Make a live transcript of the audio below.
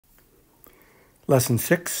Lesson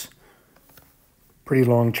 6, pretty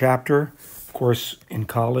long chapter. Of course, in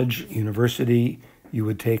college, university, you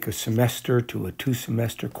would take a semester to a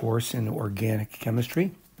 2-semester course in organic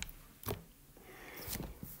chemistry.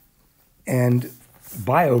 And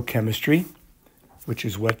biochemistry, which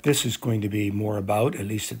is what this is going to be more about, at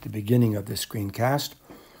least at the beginning of this screencast,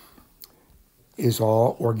 is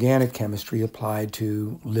all organic chemistry applied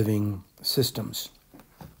to living systems.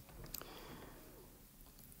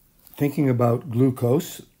 Thinking about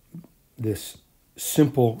glucose, this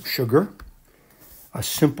simple sugar, a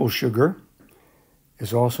simple sugar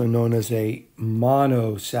is also known as a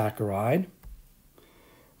monosaccharide.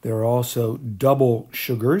 There are also double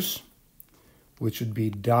sugars, which would be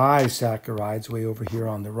disaccharides way over here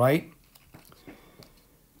on the right.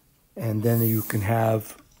 And then you can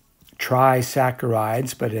have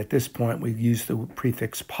trisaccharides, but at this point we've used the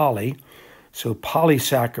prefix poly. So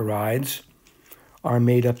polysaccharides are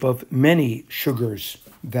made up of many sugars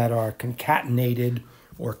that are concatenated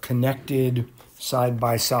or connected side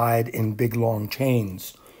by side in big long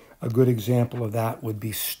chains. A good example of that would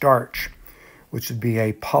be starch, which would be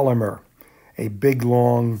a polymer, a big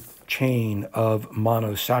long chain of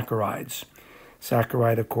monosaccharides.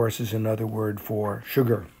 Saccharide, of course, is another word for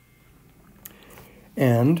sugar.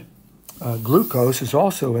 And glucose is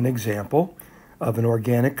also an example of an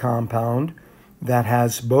organic compound that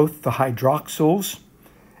has both the hydroxyls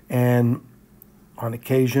and, on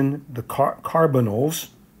occasion, the carbonyls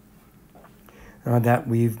that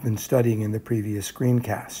we've been studying in the previous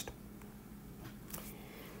screencast.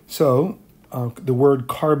 So, the word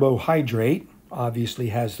carbohydrate obviously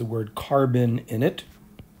has the word carbon in it,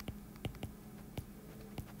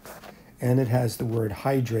 and it has the word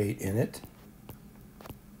hydrate in it.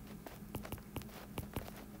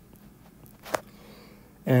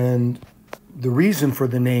 And the reason for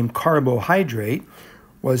the name carbohydrate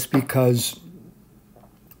was because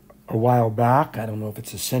a while back, I don't know if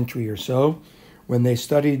it's a century or so, when they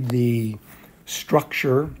studied the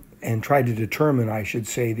structure and tried to determine, I should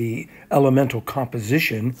say, the elemental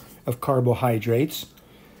composition of carbohydrates,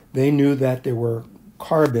 they knew that there were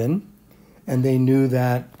carbon, and they knew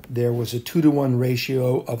that there was a 2-to-1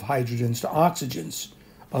 ratio of hydrogens to oxygens,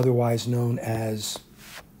 otherwise known as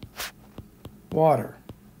water.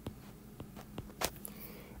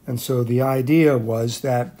 And so the idea was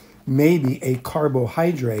that maybe a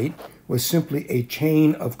carbohydrate was simply a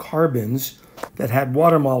chain of carbons that had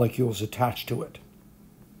water molecules attached to it.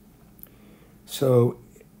 So,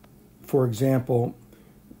 for example,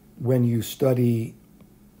 when you study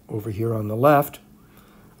over here on the left,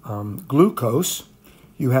 glucose,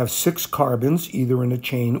 you have 6 carbons, either in a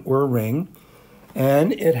chain or a ring,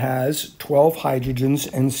 and it has 12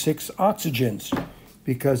 hydrogens and 6 oxygens,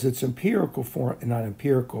 because its empirical form, not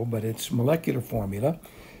empirical, but its molecular formula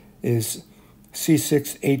is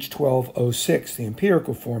C6H12O6. The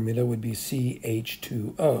empirical formula would be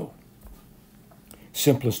CH2O,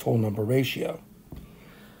 simplest whole number ratio.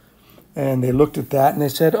 And they looked at that and they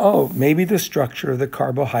said, oh, maybe the structure of the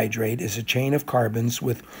carbohydrate is a chain of carbons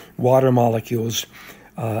with water molecules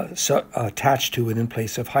attached to it in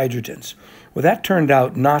place of hydrogens. Well, that turned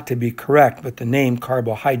out not to be correct, but the name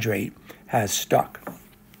carbohydrate has stuck.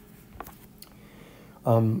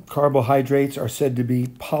 Carbohydrates are said to be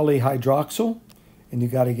polyhydroxyl, and you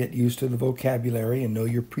got to get used to the vocabulary and know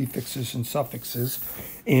your prefixes and suffixes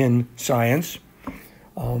in science.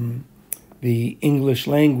 The English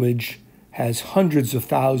language has hundreds of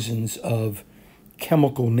thousands of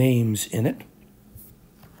chemical names in it,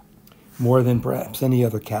 more than perhaps any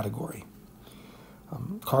other category.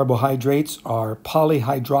 Carbohydrates are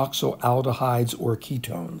polyhydroxyl aldehydes or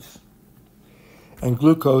ketones. And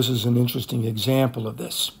glucose is an interesting example of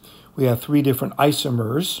this. We have 3 different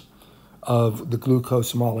isomers of the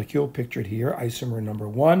glucose molecule pictured here. Isomer number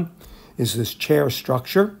 1 is this chair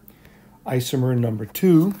structure. Isomer number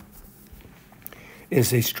 2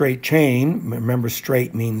 is a straight chain. Remember,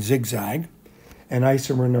 straight means zigzag. And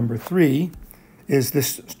isomer number 3 is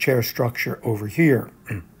this chair structure over here,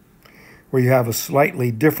 where you have a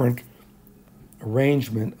slightly different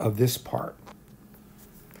arrangement of this part.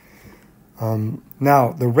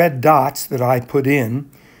 Now, the red dots that I put in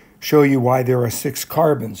show you why there are 6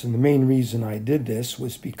 carbons. And the main reason I did this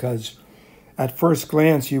was because at first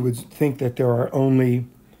glance you would think that there are only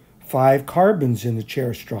 5 carbons in the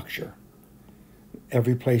chair structure.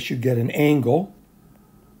 Every place you get an angle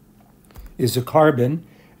is a carbon,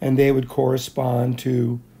 and they would correspond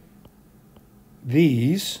to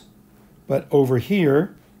these. But over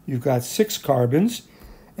here, you've got 6 carbons,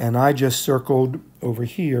 and I just circled over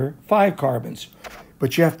here 5 carbons.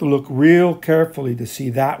 But you have to look real carefully to see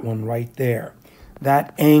that one right there.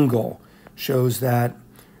 That angle shows that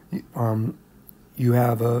you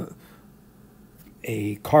have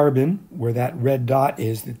a carbon where that red dot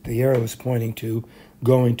is that the arrow is pointing to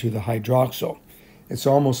going to the hydroxyl. It's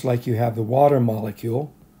almost like you have the water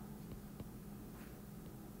molecule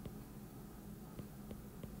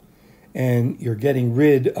and you're getting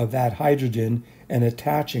rid of that hydrogen and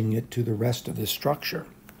attaching it to the rest of the structure.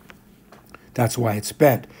 That's why it's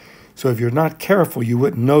bent. So if you're not careful, you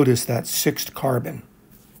wouldn't notice that sixth carbon.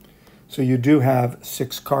 So you do have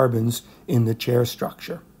 6 carbons in the chair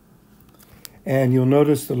structure. And you'll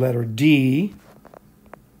notice the letter D,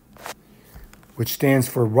 which stands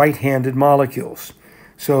for right-handed molecules.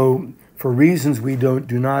 So for reasons we do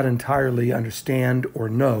not entirely understand or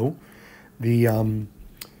know,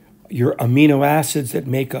 your amino acids that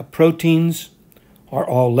make up proteins are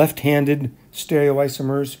all left-handed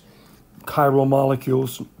stereoisomers, chiral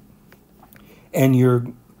molecules, and your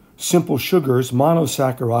simple sugars,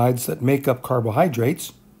 monosaccharides that make up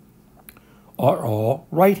carbohydrates, are all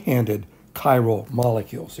right-handed chiral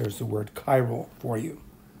molecules. There's the word chiral for you.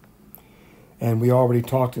 And we already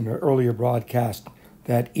talked in an earlier broadcast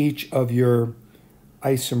that each of your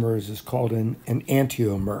isomers is called an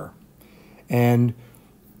enantiomer. And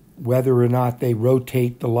whether or not they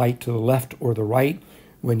rotate the light to the left or the right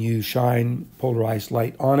when you shine polarized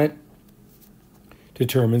light on it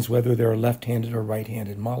determines whether they're left-handed or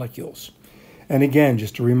right-handed molecules. And again,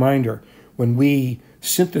 just a reminder, when we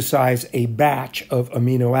synthesize a batch of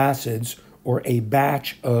amino acids or a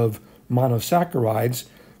batch of monosaccharides,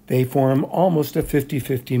 they form almost a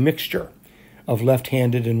 50-50 mixture of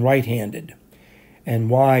left-handed and right-handed. And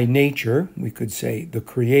why nature, we could say the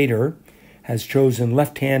creator, has chosen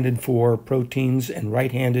left-handed for proteins and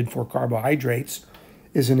right-handed for carbohydrates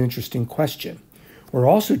is an interesting question. We're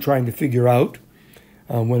also trying to figure out,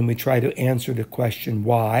 when we try to answer the question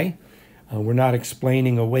why, we're not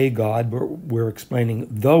explaining away God, but we're explaining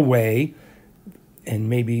the way, and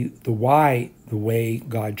maybe the why, the way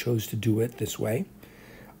God chose to do it this way.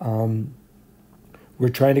 We're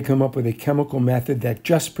trying to come up with a chemical method that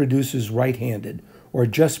just produces right-handed or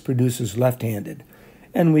just produces left-handed.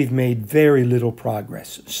 And we've made very little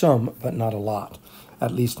progress, some, but not a lot,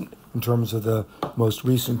 at least in terms of the most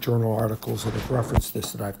recent journal articles that have referenced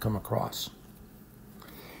this that I've come across.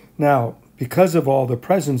 Now, because of all the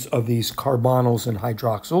presence of these carbonyls and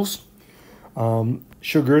hydroxyls,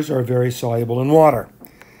 sugars are very soluble in water.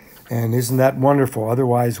 And isn't that wonderful?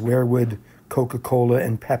 Otherwise, where would Coca-Cola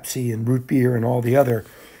and Pepsi and root beer and all the other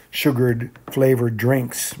sugared flavored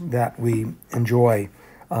drinks that we enjoy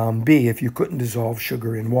be if you couldn't dissolve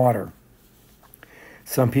sugar in water?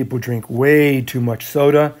 Some people drink way too much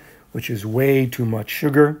soda, which is way too much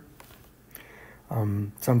sugar.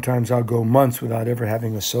 Sometimes I'll go months without ever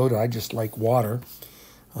having a soda. I just like water.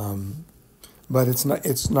 But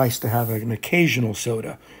it's nice to have an occasional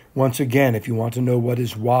soda. Once again, if you want to know what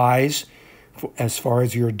is wise as far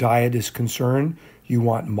as your diet is concerned, you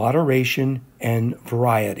want moderation and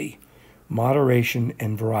variety. Moderation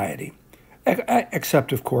and variety.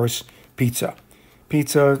 Except, of course, pizza.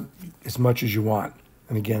 Pizza as much as you want.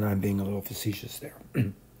 And again, I'm being a little facetious there.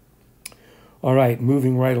 All right,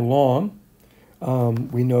 moving right along.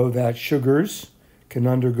 We know that sugars can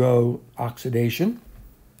undergo oxidation.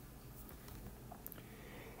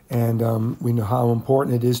 And we know how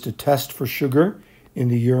important it is to test for sugar in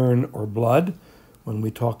the urine or blood when we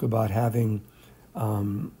talk about having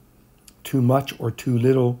too much or too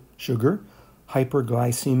little sugar,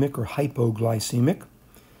 hyperglycemic or hypoglycemic,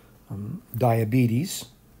 diabetes.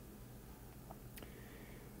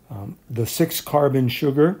 The 6-carbon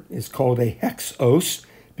sugar is called a hexose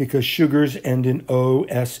because sugars end in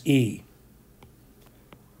OSE. Let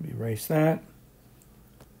me erase that.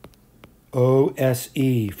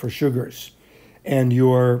 OSE for sugars. And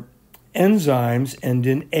your enzymes end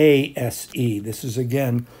in ASE. This is,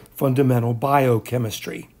 again, fundamental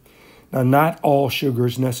biochemistry. Now, not all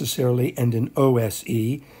sugars necessarily end in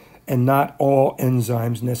OSE, and not all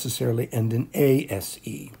enzymes necessarily end in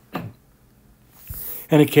ASE.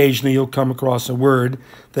 And occasionally you'll come across a word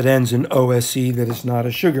that ends in OSE that is not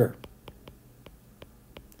a sugar.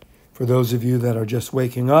 For those of you that are just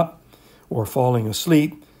waking up or falling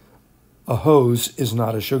asleep, a hose is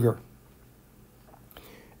not a sugar.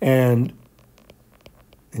 And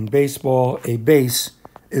in baseball, a base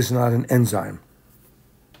is not an enzyme.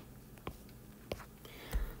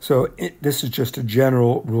 So this is just a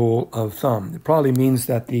general rule of thumb. It probably means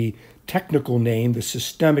that the technical name, the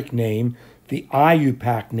systemic name, the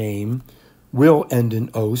IUPAC name will end in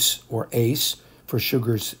OS or ACE for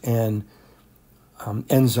sugars and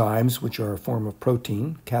enzymes, which are a form of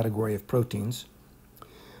protein, category of proteins.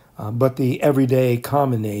 But the everyday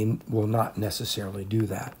common name will not necessarily do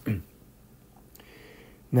that.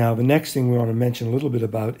 Now, the next thing we want to mention a little bit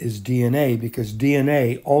about is DNA, because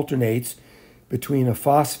DNA alternates between a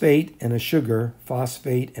phosphate and a sugar,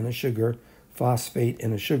 phosphate and a sugar, phosphate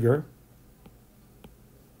and a sugar.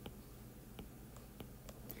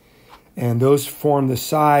 And those form the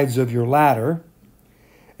sides of your ladder.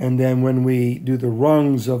 And then when we do the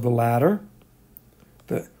rungs of the ladder,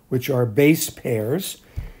 which are base pairs,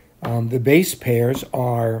 the base pairs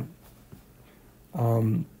are,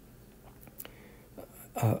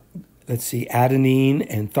 let's see, adenine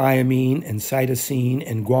and thiamine and cytosine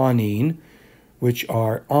and guanine, which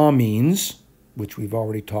are amines, which we've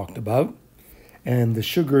already talked about. And the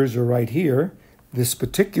sugars are right here. This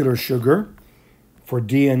particular sugar for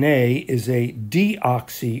DNA is a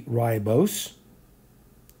deoxyribose.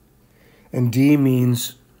 And D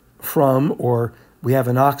means from, or we have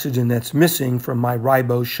an oxygen that's missing from my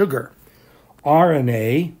ribose sugar.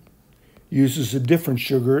 RNA uses a different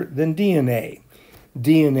sugar than DNA.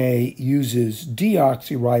 DNA uses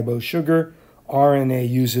deoxyribose sugar. RNA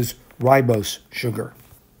uses ribose sugar.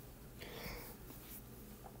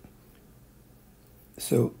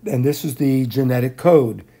 So, and this is the genetic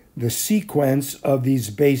code, the sequence of these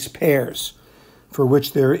base pairs, for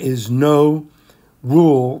which there is no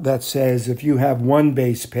rule that says if you have one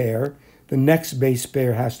base pair, the next base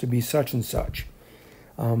pair has to be such and such.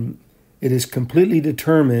 It is completely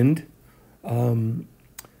determined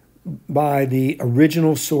by the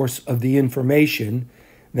original source of the information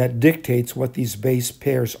that dictates what these base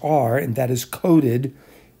pairs are, and that is coded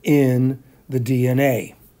in the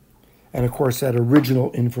DNA. And of course, that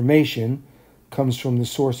original information comes from the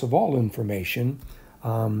source of all information,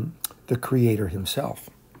 the Creator himself.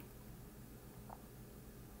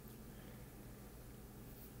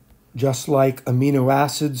 Just like amino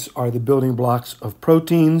acids are the building blocks of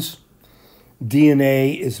proteins,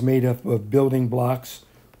 DNA is made up of building blocks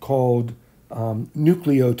called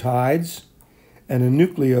nucleotides. And a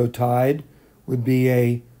nucleotide would be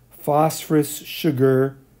a phosphorus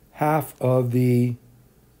sugar, half of the,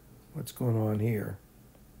 what's going on here?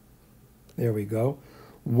 There we go.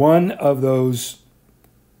 One of those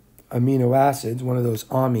amino acids, one of those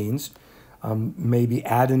amines, maybe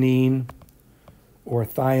adenine or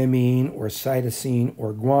thiamine or cytosine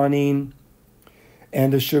or guanine,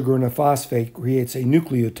 and a sugar and a phosphate creates a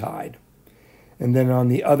nucleotide. And then on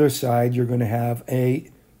the other side, you're going to have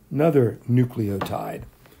another nucleotide.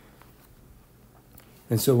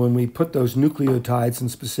 And so when we put those nucleotides in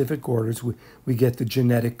specific orders, we get the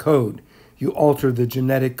genetic code. You alter the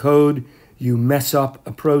genetic code, you mess up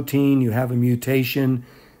a protein, you have a mutation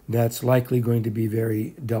that's likely going to be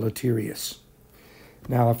very deleterious.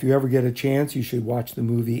 Now, if you ever get a chance, you should watch the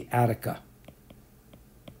movie Attica.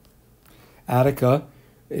 Attica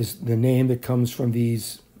is the name that comes from the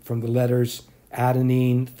letters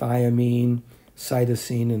adenine, thiamine,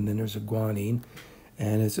 cytosine, and then there's a guanine.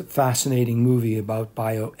 And it's a fascinating movie about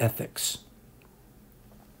bioethics.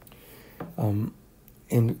 And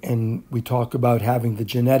we talk about having the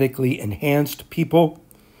genetically enhanced people.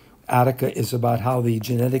 Attica is about how the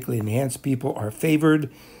genetically enhanced people are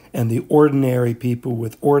favored, and the ordinary people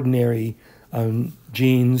with ordinary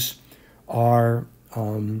genes are,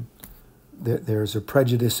 there's a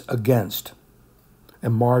prejudice against,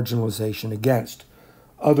 and marginalization against.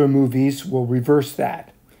 Other movies will reverse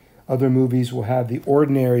that. Other movies will have the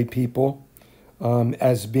ordinary people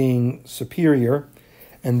as being superior,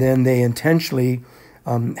 and then they intentionally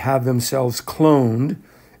have themselves cloned,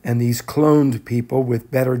 and these cloned people with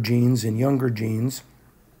better genes and younger genes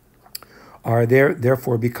are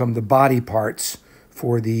therefore become the body parts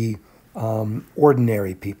for the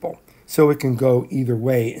ordinary people. So it can go either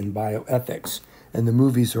way in bioethics, and the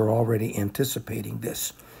movies are already anticipating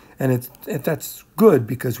this. And that's good,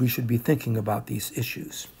 because we should be thinking about these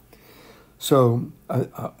issues. So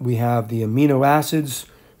we have the amino acids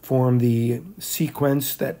form the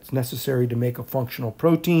sequence that's necessary to make a functional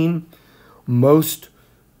protein. Most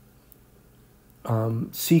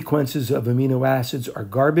sequences of amino acids are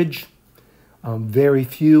garbage. Very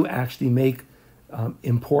few actually make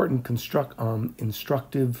important,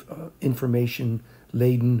 instructive,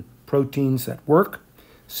 information-laden proteins that work.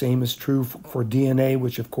 Same is true for DNA,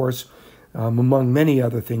 which, of course, among many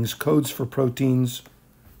other things, codes for proteins.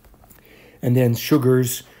 And then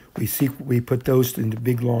sugars, we put those into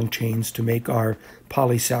big, long chains to make our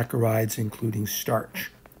polysaccharides, including starch.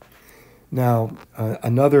 Now,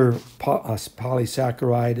 another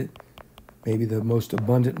polysaccharide, maybe the most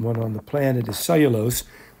abundant one on the planet, is cellulose,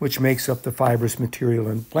 which makes up the fibrous material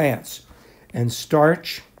in plants. And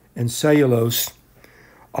starch and cellulose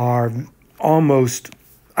are almost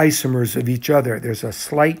isomers of each other. There's a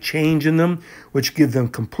slight change in them, which give them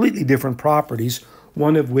completely different properties,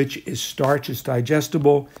 one of which is starch is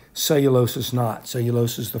digestible, cellulose is not.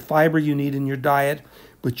 Cellulose is the fiber you need in your diet,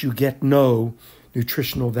 but you get no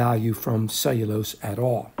nutritional value from cellulose at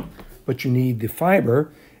all. But you need the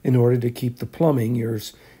fiber in order to keep the plumbing, your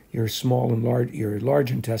small and large, your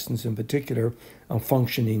large intestines in particular,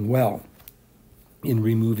 functioning well in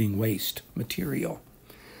removing waste material.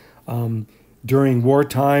 During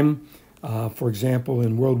wartime, for example,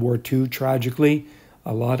 in World War II, tragically,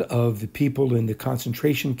 a lot of the people in the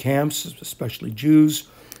concentration camps, especially Jews,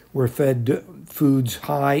 were fed foods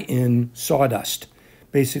high in sawdust,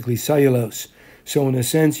 basically cellulose. So in a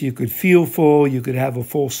sense, you could feel full, you could have a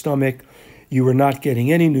full stomach. You were not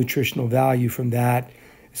getting any nutritional value from that,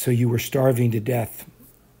 so you were starving to death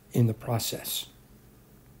in the process.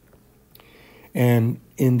 And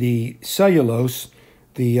in the cellulose,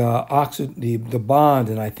 the bond,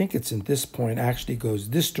 and I think it's in this point, actually goes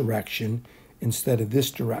this direction instead of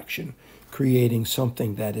this direction, creating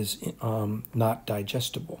something that is not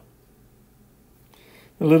digestible.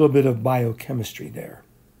 A little bit of biochemistry there.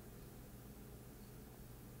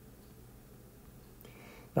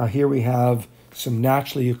 Now here we have some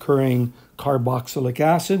naturally occurring carboxylic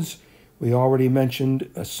acids. We already mentioned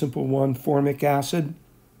a simple one, formic acid,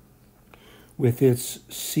 with its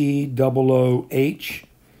COOH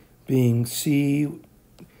being C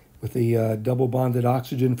with the double bonded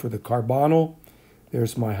oxygen for the carbonyl.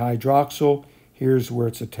 There's my hydroxyl. Here's where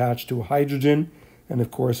it's attached to a hydrogen. And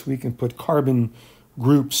of course, we can put carbon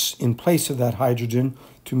groups in place of that hydrogen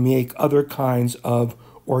to make other kinds of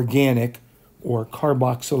organic or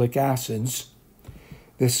carboxylic acids.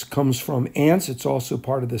 This comes from ants. It's also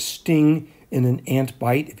part of the sting in an ant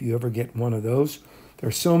bite, if you ever get one of those. There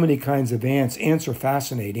are so many kinds of ants. Ants are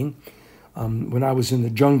fascinating. When I was in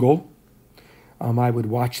the jungle, I would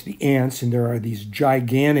watch the ants, and there are these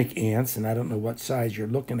gigantic ants, and I don't know what size you're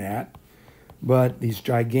looking at, but these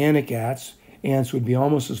gigantic ants would be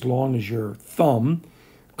almost as long as your thumb,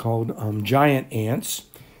 called giant ants.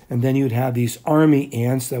 And then you'd have these army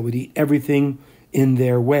ants that would eat everything in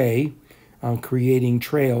their way, creating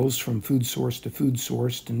trails from food source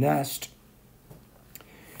to nest.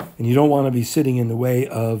 And you don't want to be sitting in the way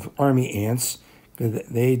of army ants, because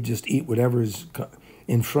they just eat whatever's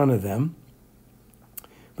in front of them.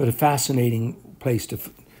 But a fascinating place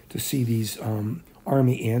to see these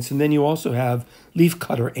army ants. And then you also have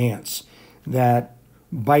leafcutter ants that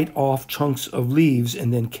bite off chunks of leaves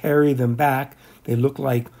and then carry them back. They look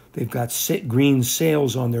like they've got green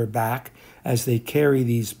sails on their back as they carry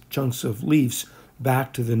these chunks of leaves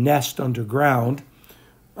back to the nest underground.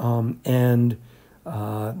 Then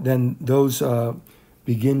those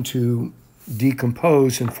begin to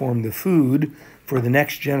decompose and form the food for the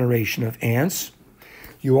next generation of ants.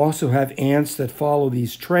 You also have ants that follow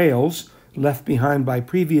these trails left behind by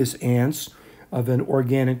previous ants of an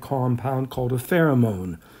organic compound called a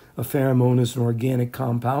pheromone. A pheromone is an organic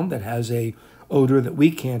compound that has a odor that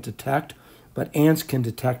we can't detect, but ants can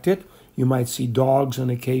detect it. You might see dogs on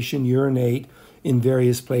occasion urinate in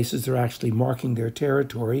various places. They're actually marking their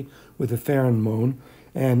territory with a pheromone.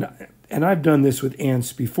 And I've done this with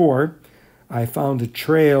ants before. I found a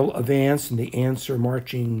trail of ants, and the ants are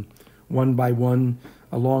marching one by one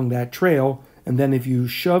along that trail. And then if you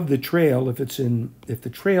shove the trail, if the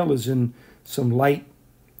trail is in some light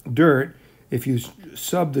dirt, if you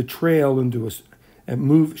shove the trail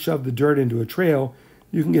shove the dirt into a trail,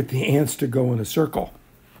 you can get the ants to go in a circle,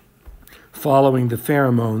 following the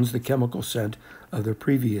pheromones, the chemical scent of the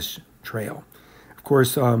previous trail. Of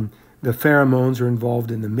course, the pheromones are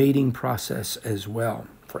involved in the mating process as well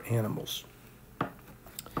for animals.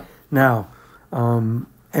 Now,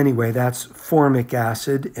 anyway, that's formic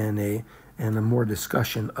acid and a more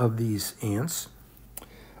discussion of these ants.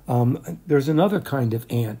 There's another kind of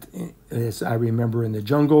ant, as I remember in the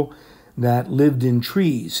jungle, that lived in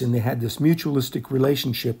trees, and they had this mutualistic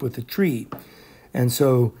relationship with the tree. And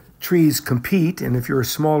so trees compete, and if you're a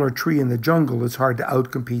smaller tree in the jungle, it's hard to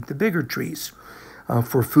outcompete the bigger trees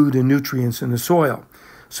for food and nutrients in the soil.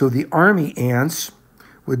 So the army ants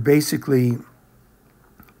would basically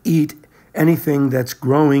eat anything that's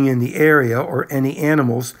growing in the area or any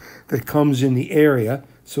animals that comes in the area.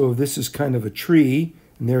 So if this is kind of a tree,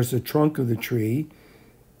 and there's the trunk of the tree,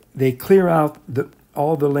 they clear out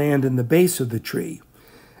all the land in the base of the tree.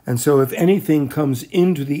 And so if anything comes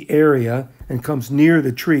into the area and comes near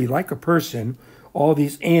the tree, like a person, all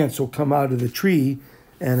these ants will come out of the tree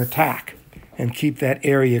and attack and keep that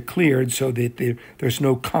area cleared so that there's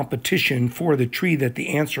no competition for the tree that the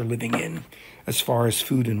ants are living in as far as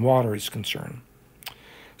food and water is concerned.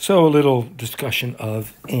 So a little discussion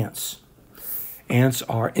of ants. Ants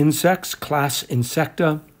are insects, class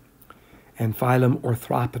Insecta, and phylum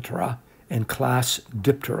Orthoptera, and class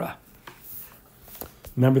Diptera.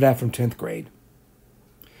 Remember that from 10th grade.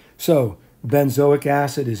 So benzoic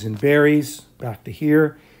acid is in berries, back to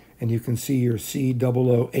here, and you can see your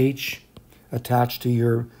COOH attached to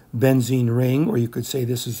your benzene ring, or you could say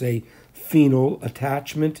this is a phenyl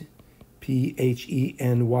attachment,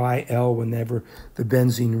 PHENYL, whenever the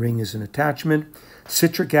benzene ring is an attachment.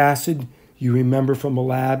 Citric acid, you remember from a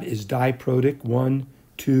lab, is diprotic, 1,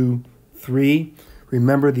 2, 3.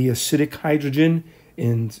 Remember the acidic hydrogen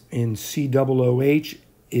in COOH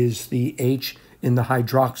is the H in the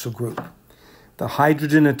hydroxyl group. The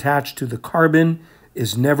hydrogen attached to the carbon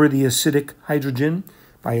is never the acidic hydrogen.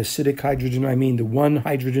 By acidic hydrogen, I mean the one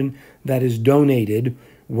hydrogen that is donated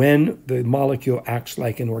when the molecule acts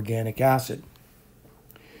like an organic acid.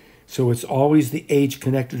 So it's always the H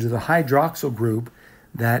connected to the hydroxyl group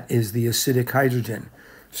that is the acidic hydrogen.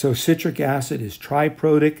 So citric acid is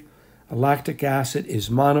triprotic, lactic acid is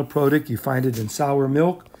monoprotic. You find it in sour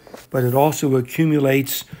milk, but it also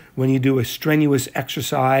accumulates when you do a strenuous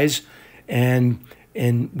exercise and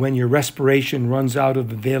when your respiration runs out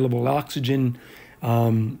of available oxygen.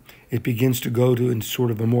 It begins to go to in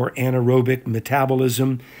sort of a more anaerobic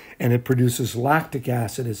metabolism, and it produces lactic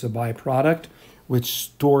acid as a byproduct, which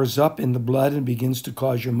stores up in the blood and begins to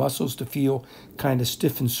cause your muscles to feel kind of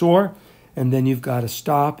stiff and sore. And then you've got to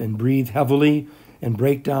stop and breathe heavily and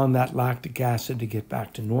break down that lactic acid to get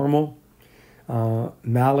back to normal.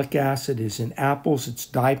 Malic acid is in apples. It's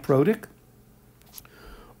diprotic.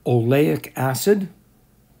 Oleic acid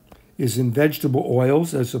is in vegetable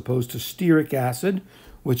oils as opposed to stearic acid,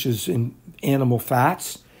 which is in animal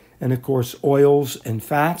fats. And of course, oils and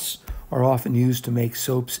fats are often used to make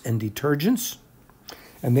soaps and detergents.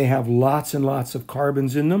 And they have lots and lots of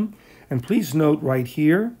carbons in them. And please note right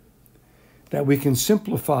here that we can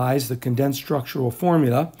simplify the condensed structural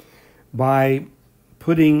formula by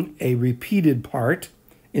putting a repeated part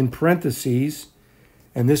in parentheses,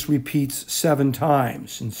 and this repeats 7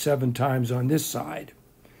 times, and 7 times on this side.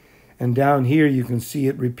 And down here you can see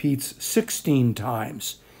it repeats 16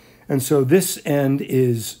 times. And so this end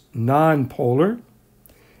is non-polar,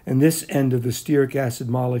 and this end of the stearic acid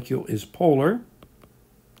molecule is polar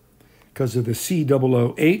because of the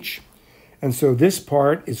COOH. And so this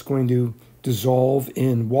part is going to dissolve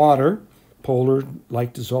in water, polar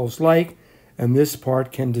like dissolves like, and this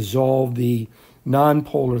part can dissolve the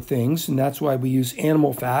non-polar things, and that's why we use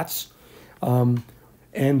animal fats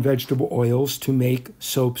and vegetable oils to make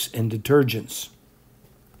soaps and detergents.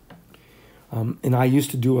 And I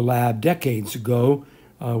used to do a lab decades ago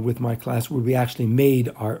with my class where we actually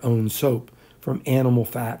made our own soap from animal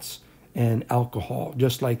fats and alcohol,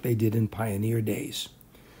 just like they did in pioneer days.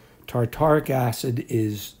 Tartaric acid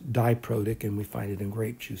is diprotic, and we find it in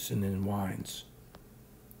grape juice and in wines.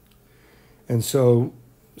 And so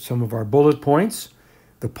some of our bullet points: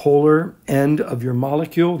 the polar end of your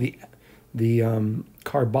molecule, the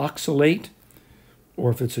carboxylate, or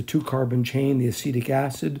if it's a 2-carbon chain, the acetic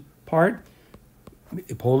acid part,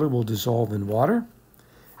 polar will dissolve in water.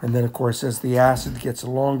 And then, of course, as the acid gets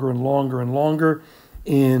longer and longer and longer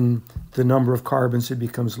in the number of carbons, it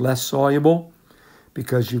becomes less soluble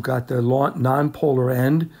because you've got the non-polar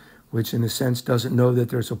end, which in a sense doesn't know that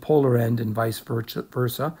there's a polar end, and vice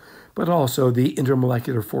versa. But also the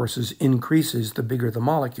intermolecular forces increases the bigger the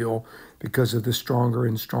molecule because of the stronger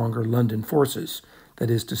and stronger London forces. That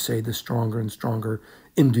is to say, the stronger and stronger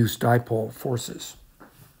induced dipole forces.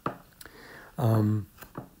 And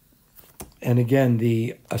again,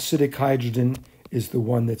 the acidic hydrogen is the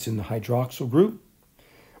one that's in the hydroxyl group.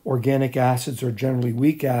 Organic acids are generally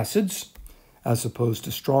weak acids, as opposed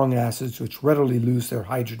to strong acids, which readily lose their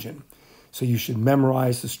hydrogen. So you should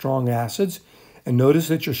memorize the strong acids. And notice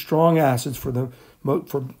that your strong acids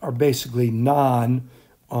are basically non-organic.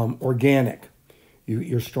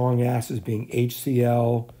 Your strong acids being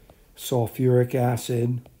HCl, sulfuric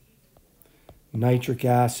acid, nitric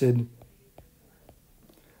acid,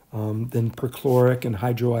 then perchloric and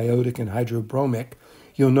hydroiodic and hydrobromic.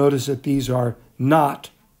 You'll notice that these are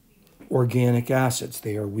not organic acids.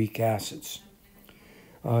 They are weak acids.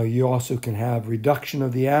 You also can have reduction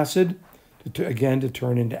of the acid, to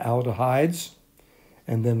turn into aldehydes,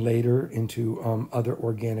 and then later into other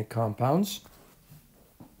organic compounds.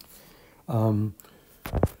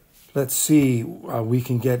 Let's see, we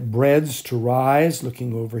can get breads to rise,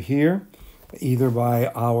 looking over here, either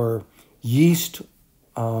by our yeast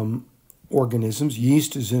organisms.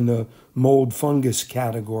 Yeast is in the mold fungus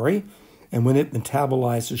category, and when it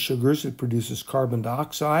metabolizes sugars, it produces carbon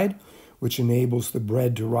dioxide, which enables the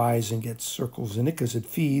bread to rise and get circles in it because it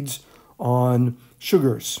feeds on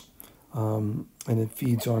sugars and it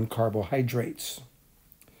feeds on carbohydrates.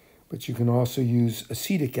 But you can also use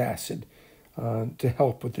acetic acid to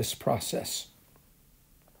help with this process.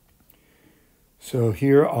 So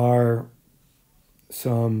here are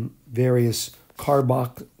some various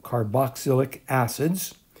carboxylic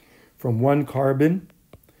acids from 1 carbon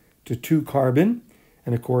to 2 carbon.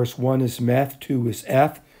 And of course, 1 is meth, 2 is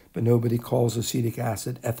eth, but nobody calls acetic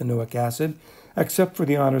acid ethanoic acid, except for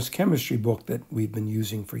the honors chemistry book that we've been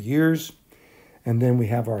using for years. And then we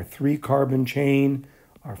have our 3 carbon chain,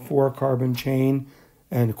 our 4 carbon chain.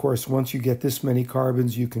 And of course, once you get this many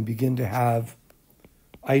carbons, you can begin to have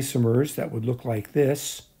isomers that would look like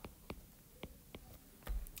this,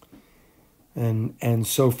 and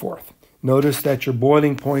so forth. Notice that your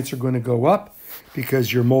boiling points are going to go up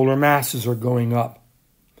because your molar masses are going up,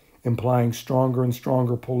 implying stronger and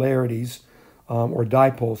stronger polarities, or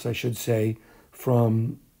dipoles, I should say,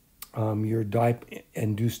 from your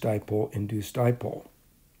induced dipole.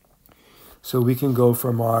 So we can go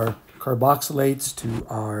from our carboxylates to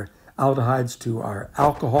our aldehydes to our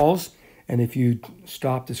alcohols. And if you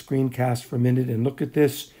stop the screencast for a minute and look at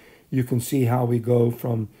this, you can see how we go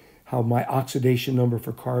from how my oxidation number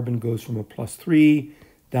for carbon goes from a +3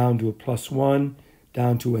 down to a +1,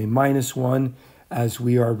 down to a -1, as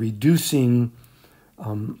we are reducing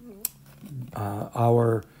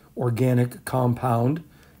our organic compound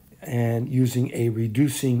and using a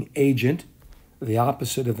reducing agent, the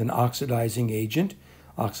opposite of an oxidizing agent.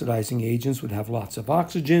 Oxidizing agents would have lots of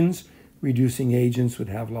oxygens. Reducing agents would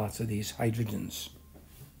have lots of these hydrogens.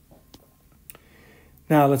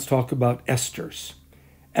 Now let's talk about esters.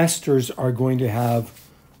 Esters are going to have,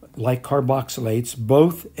 like carboxylates,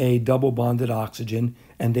 both a double bonded oxygen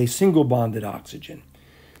and a single bonded oxygen.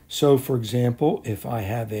 So for example, if I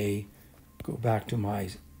have go back to my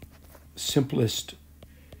simplest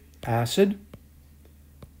acid,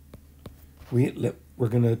 we're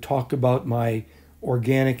going to talk about my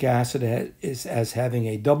organic acid as having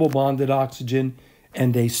a double bonded oxygen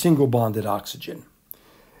and a single bonded oxygen.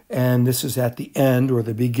 And this is at the end or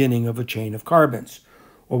the beginning of a chain of carbons.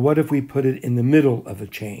 Well, what if we put it in the middle of a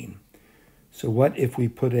chain? So what if we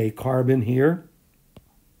put a carbon here?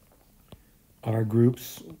 Our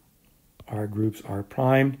groups are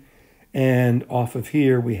primed. And off of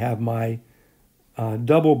here, we have my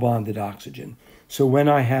double bonded oxygen. So when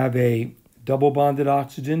I have a double bonded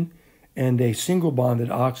oxygen and a single bonded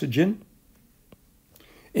oxygen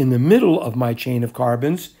in the middle of my chain of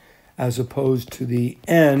carbons, as opposed to the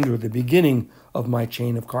end or the beginning of my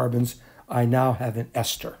chain of carbons, I now have an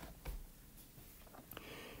ester.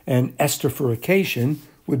 And esterification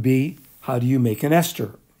would be, how do you make an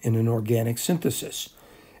ester in an organic synthesis?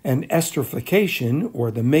 And esterification,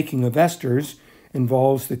 or the making of esters,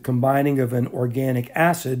 involves the combining of an organic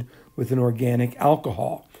acid with an organic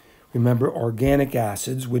alcohol. Remember, organic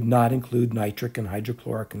acids would not include nitric and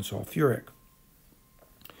hydrochloric and sulfuric.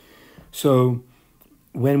 So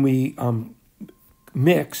when we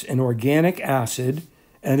mix an organic acid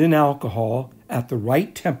and an alcohol at the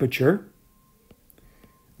right temperature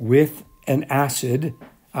with an acid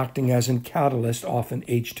acting as a catalyst, often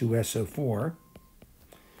H2SO4,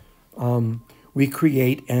 we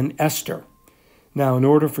create an ester. Now, in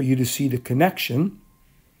order for you to see the connection,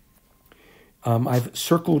 I've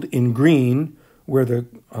circled in green where the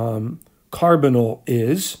carbonyl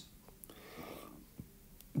is,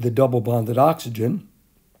 the double bonded oxygen,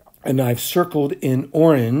 and I've circled in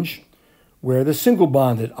orange where the single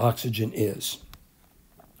bonded oxygen is.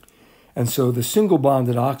 And so the single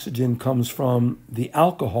bonded oxygen comes from the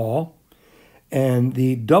alcohol, and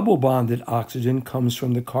the double bonded oxygen comes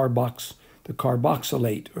from the carboxylate,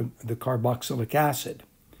 or the carboxylic acid.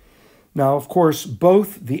 Now, of course,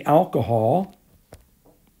 both the alcohol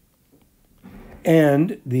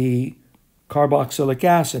and the carboxylic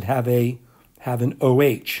acid have an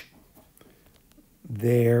OH.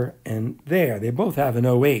 There and there. They both have an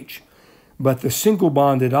OH. But the single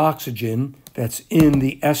bonded oxygen that's in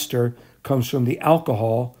the ester comes from the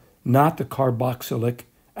alcohol, not the carboxylic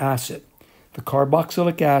acid. The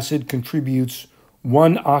carboxylic acid contributes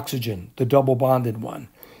one oxygen, the double bonded one,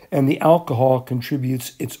 and the alcohol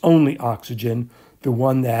contributes its only oxygen, the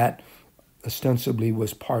one that ostensibly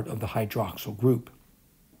was part of the hydroxyl group.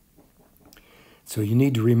 So you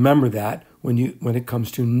need to remember that when it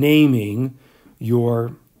comes to naming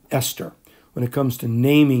your ester. When it comes to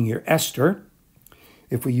naming your ester,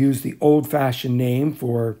 if we use the old-fashioned name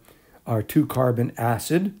for our 2-carbon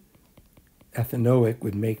acid, ethanoic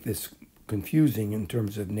would make this confusing in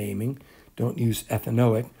terms of naming. Don't use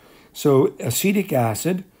ethanoic. So acetic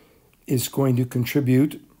acid is going to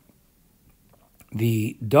contribute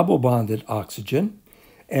the double bonded oxygen,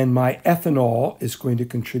 and my ethanol is going to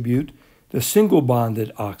contribute the single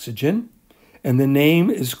bonded oxygen. And the name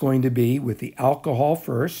is going to be with the alcohol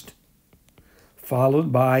first,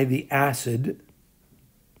 followed by the acid,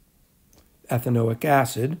 ethanoic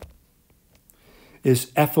acid,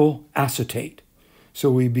 is ethyl acetate.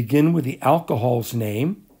 So we begin with the alcohol's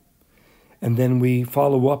name, and then we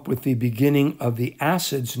follow up with the beginning of the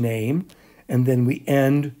acid's name, and then we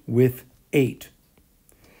end with 8.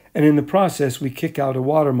 And in the process, we kick out a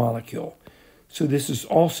water molecule. So this is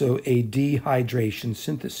also a dehydration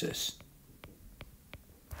synthesis.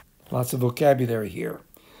 Lots of vocabulary here.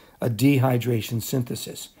 A dehydration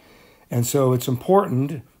synthesis. And so it's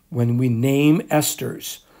important when we name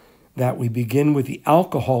esters that we begin with the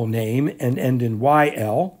alcohol name and end in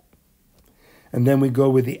YL, and then we go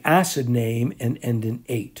with the acid name and end in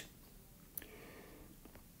 8.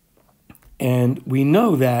 And we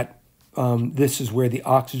know that this is where the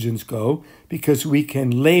oxygens go because we can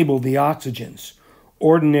label the oxygens.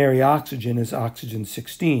 Ordinary oxygen is oxygen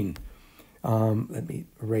 16. Let me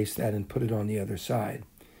erase that and put it on the other side.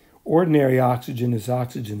 Ordinary oxygen is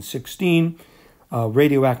oxygen 16.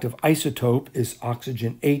 Radioactive isotope is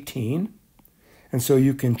oxygen 18. And so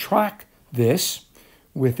you can track this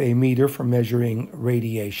with a meter for measuring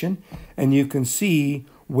radiation, and you can see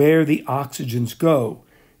where the oxygens go.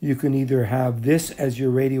 You can either have this as your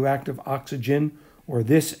radioactive oxygen, or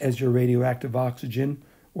this as your radioactive oxygen,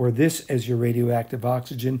 or this as your radioactive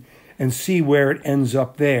oxygen, and see where it ends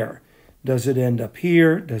up there. Does it end up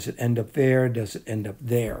here? Does it end up there? Does it end up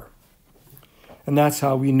there? And that's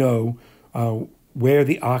how we know where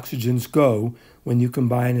the oxygens go when you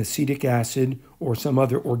combine acetic acid or some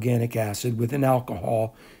other organic acid with an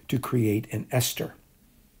alcohol to create an ester.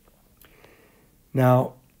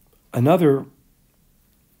 Now, another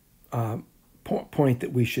point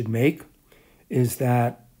that we should make is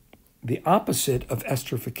that the opposite of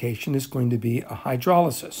esterification is going to be a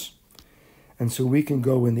hydrolysis. And so we can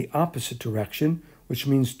go in the opposite direction, which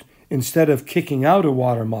means instead of kicking out a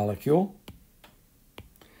water molecule,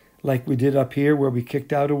 like we did up here where we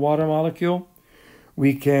kicked out a water molecule,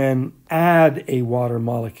 we can add a water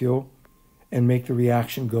molecule and make the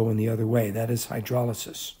reaction go in the other way. That is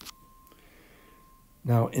hydrolysis.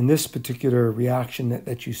 Now, in this particular reaction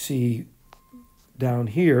that you see down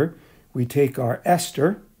here, we take our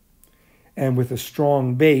ester, and with a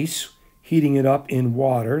strong base, heating it up in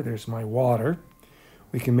water, there's my water,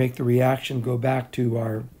 we can make the reaction go back to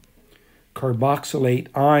our carboxylate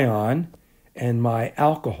ion and my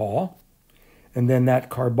alcohol, and then that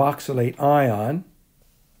carboxylate ion,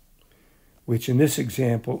 which in this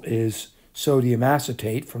example is sodium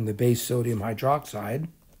acetate from the base sodium hydroxide,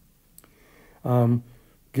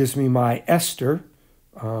 gives me my ester,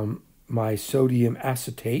 my sodium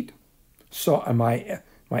acetate, my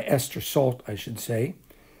ester salt, I should say,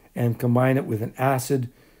 and combine it with an acid.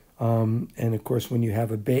 And of course, when you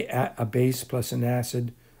have a base plus an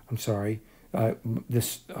acid,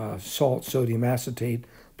 this salt, sodium acetate,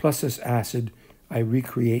 plus this acid, I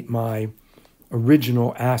recreate my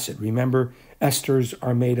original acid. Remember, esters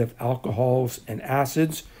are made of alcohols and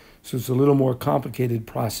acids, so it's a little more complicated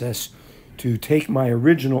process to take my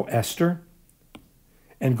original ester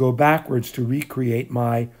and go backwards to recreate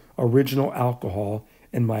my original alcohol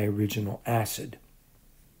and my original acid.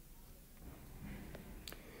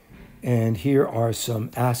 And here are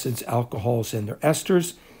some acids, alcohols, and their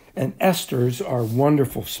esters. And esters are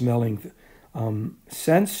wonderful smelling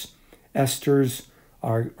scents. Esters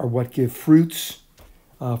are what give fruits,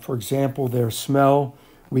 for example, their smell.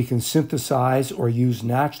 We can synthesize or use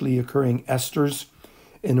naturally occurring esters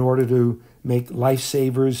in order to make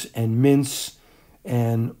lifesavers and mints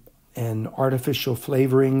and artificial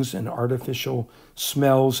flavorings and artificial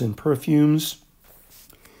smells and perfumes.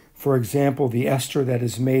 For example, the ester that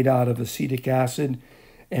is made out of acetic acid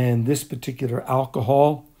and this particular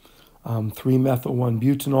alcohol,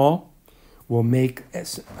 3-methyl-1-butanol, will make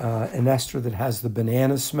an ester that has the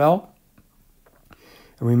banana smell.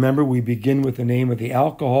 And remember, we begin with the name of the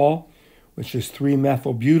alcohol, which is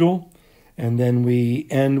 3-methyl-butyl, and then we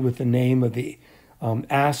end with the name of the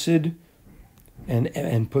acid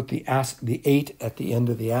and put the 8 at the end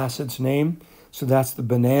of the acid's name. So that's the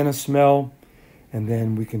banana smell. And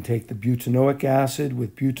then we can take the butanoic acid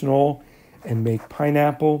with butanol and make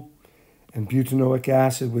pineapple, and butanoic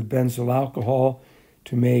acid with benzyl alcohol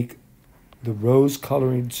to make the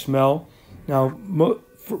rose-colored smell. Now,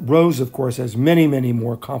 rose, of course, has many, many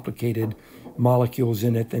more complicated molecules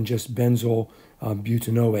in it than just benzyl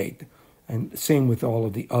butanoate. And same with all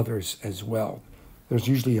of the others as well. There's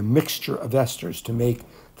usually a mixture of esters to make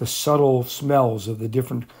the subtle smells of the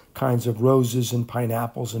different kinds of roses and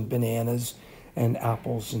pineapples and bananas and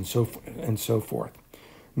apples and so forth.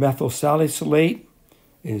 Methyl salicylate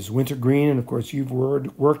is wintergreen, and of course you've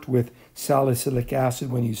worked with salicylic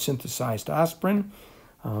acid when you synthesized aspirin.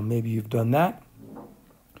 Maybe you've done that.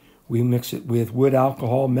 We mix it with wood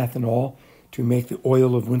alcohol, methanol, to make the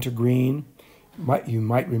oil of wintergreen. You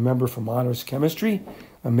might remember from honors chemistry,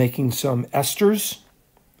 I'm making some esters.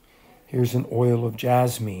 Here's an oil of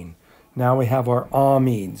jasmine. Now we have our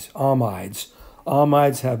amides.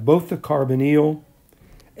 Amides have both the carbonyl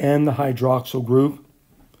and the hydroxyl group.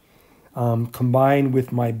 Combined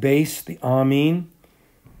with my base, the amine,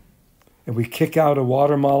 and we kick out a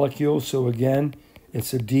water molecule, so again,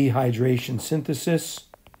 it's a dehydration synthesis.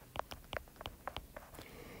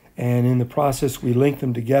 And in the process, we link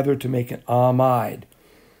them together to make an amide.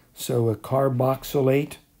 So a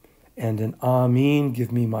carboxylate and an amine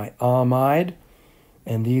give me my amide,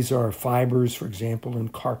 and these are fibers, for example, in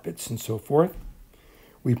carpets and so forth.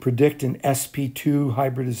 We predict an sp2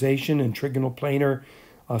 hybridization and trigonal planar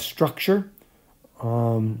structure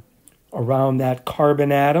around that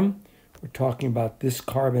carbon atom. We're talking about this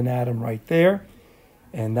carbon atom right there,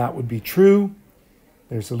 and that would be true.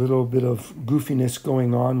 There's a little bit of goofiness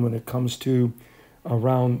going on when it comes to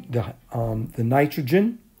around the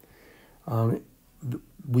nitrogen.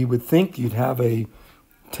 We would think you'd have a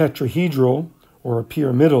tetrahedral, or a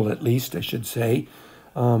pyramidal at least, I should say,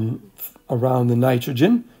 around the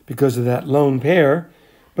nitrogen because of that lone pair,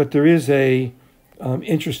 but there is a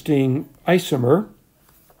interesting isomer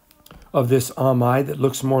of this amide that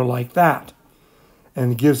looks more like that,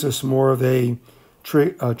 and gives us more of a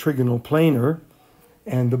trigonal planar,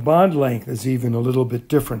 and the bond length is even a little bit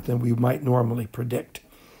different than we might normally predict,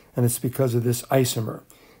 and it's because of this isomer.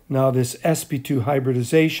 Now this sp2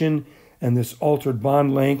 hybridization and this altered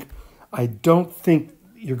bond length, I don't think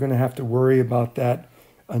you're going to have to worry about that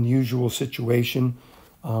unusual situation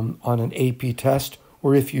on an AP test,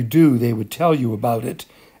 or if you do, they would tell you about it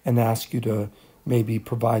and ask you to maybe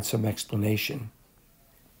provide some explanation.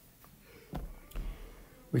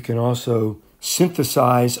 We can also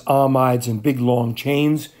synthesize amides in big long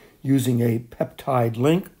chains using a peptide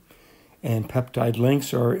link, and peptide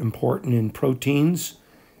links are important in proteins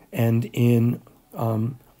and in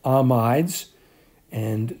amides,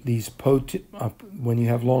 and these when you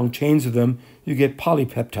have long chains of them, you get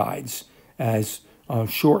polypeptides as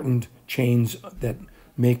shortened chains that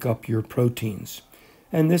make up your proteins.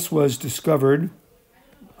 And this was discovered,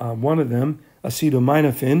 one of them,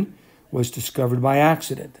 acetaminophen, was discovered by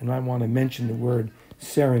accident. And I want to mention the word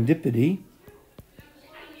serendipity.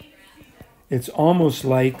 It's almost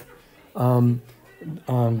like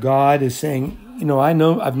God is saying, you know,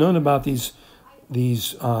 I've known about these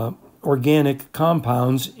organic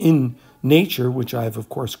compounds in nature, which I've of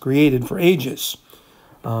course created for ages,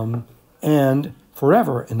 and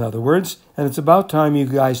forever, in other words. And it's about time you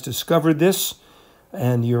guys discovered this,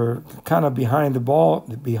 and you're kind of behind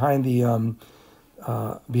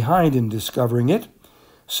in discovering it.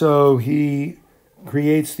 So he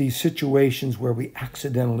creates these situations where we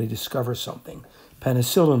accidentally discover something.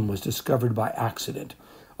 Penicillin was discovered by accident.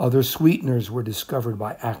 Other sweeteners were discovered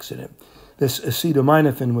by accident. This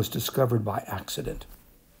acetaminophen was discovered by accident.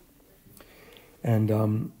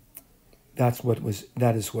 And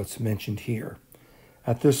that is what's mentioned here.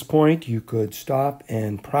 At this point, you could stop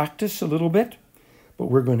and practice a little bit, but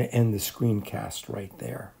we're going to end the screencast right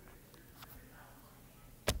there.